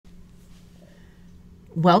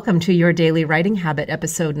Welcome to your Daily Writing Habit,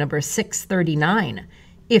 episode number 639.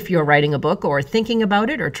 If you're writing a book or thinking about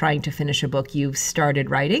it or trying to finish a book you've started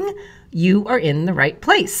writing, you are in the right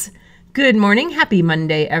place. Good morning. Happy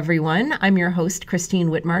Monday, everyone. I'm your host, Christine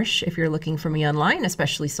Whitmarsh. If you're looking for me online,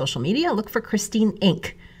 especially social media, look for Christine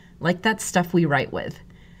Inc., like that stuff we write with.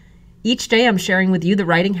 Each day I'm sharing with you the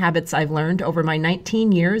writing habits I've learned over my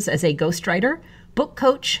 19 years as a ghostwriter, book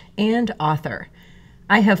coach, and author.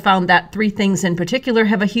 I have found that three things in particular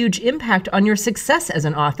have a huge impact on your success as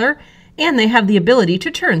an author, and they have the ability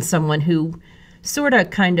to turn someone who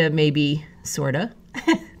maybe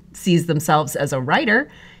sees themselves as a writer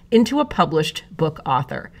into a published book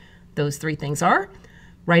author. Those three things are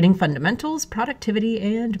writing fundamentals, productivity,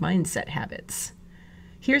 and mindset habits.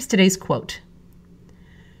 Here's today's quote.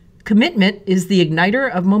 "Commitment is the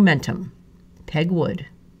igniter of momentum." Peg Wood.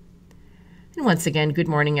 And once again, good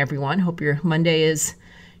morning, everyone. Hope your Monday is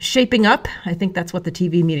shaping up. I think that's what the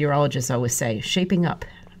TV meteorologists always say, shaping up.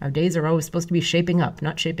 Our days are always supposed to be shaping up,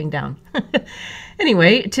 not shaping down.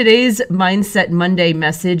 Anyway, today's Mindset Monday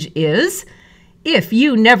message is, if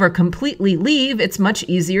you never completely leave, it's much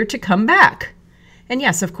easier to come back. And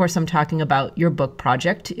yes, of course, I'm talking about your book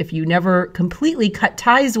project. If you never completely cut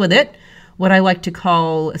ties with it, what I like to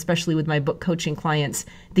call, especially with my book coaching clients,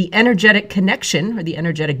 the energetic connection or the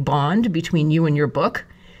energetic bond between you and your book.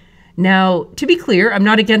 Now, to be clear, I'm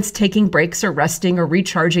not against taking breaks or resting or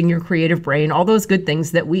recharging your creative brain, all those good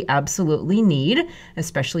things that we absolutely need,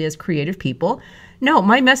 especially as creative people. No,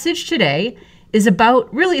 my message today is about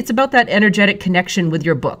that energetic connection with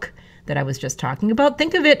your book that I was just talking about.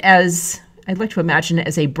 Think of it as, I'd like to imagine it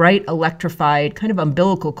as a bright, electrified kind of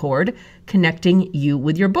umbilical cord connecting you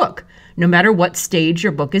with your book, no matter what stage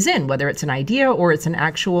your book is in, whether it's an idea or it's an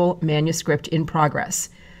actual manuscript in progress.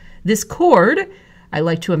 This cord, I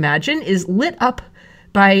like to imagine, is lit up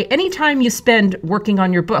by any time you spend working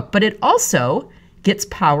on your book, but it also gets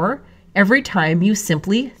power every time you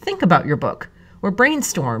simply think about your book, or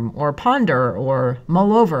brainstorm, or ponder, or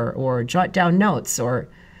mull over, or jot down notes, or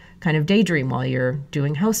kind of daydream while you're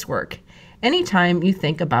doing housework. Anytime you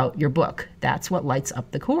think about your book, that's what lights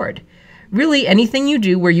up the cord. Really, anything you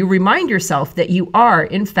do where you remind yourself that you are,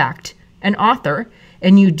 in fact, an author,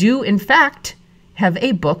 and you do, in fact, have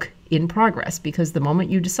a book in progress, because the moment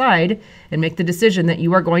you decide and make the decision that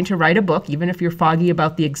you are going to write a book, even if you're foggy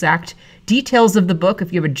about the exact details of the book,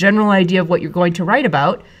 if you have a general idea of what you're going to write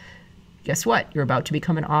about, guess what? You're about to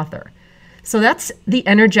become an author. So that's the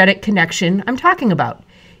energetic connection I'm talking about.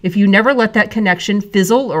 If you never let that connection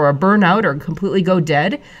fizzle or burn out or completely go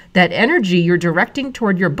dead, that energy you're directing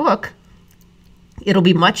toward your book, it'll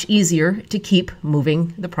be much easier to keep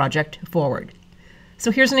moving the project forward. So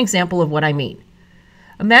here's an example of what I mean.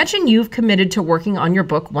 Imagine you've committed to working on your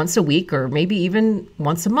book once a week or maybe even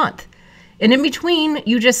once a month. And in between,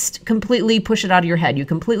 you just completely push it out of your head. You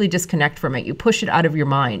completely disconnect from it. You push it out of your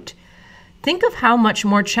mind. Think of how much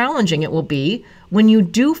more challenging it will be when you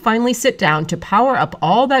do finally sit down to power up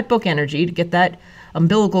all that book energy to get that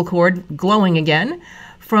umbilical cord glowing again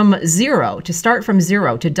to start from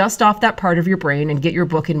zero, to dust off that part of your brain and get your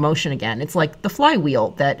book in motion again. It's like the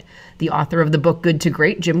flywheel that the author of the book Good to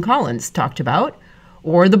Great, Jim Collins, talked about,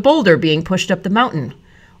 or the boulder being pushed up the mountain,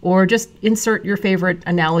 or just insert your favorite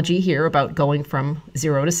analogy here about going from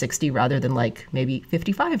 0 to 60 rather than like maybe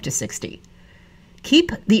 55 to 60.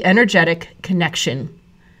 Keep the energetic connection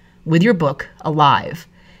with your book alive,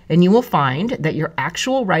 and you will find that your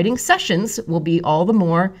actual writing sessions will be all the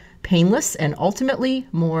more painless and ultimately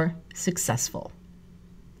more successful.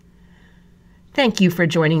 Thank you for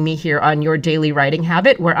joining me here on Your Daily Writing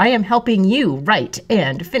Habit, where I am helping you write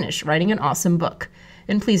and finish writing an awesome book.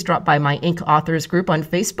 And please drop by my Inc. Authors group on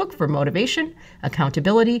Facebook for motivation,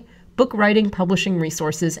 accountability, book writing, publishing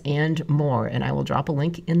resources, and more. And I will drop a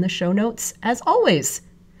link in the show notes as always.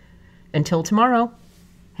 Until tomorrow,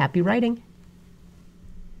 happy writing.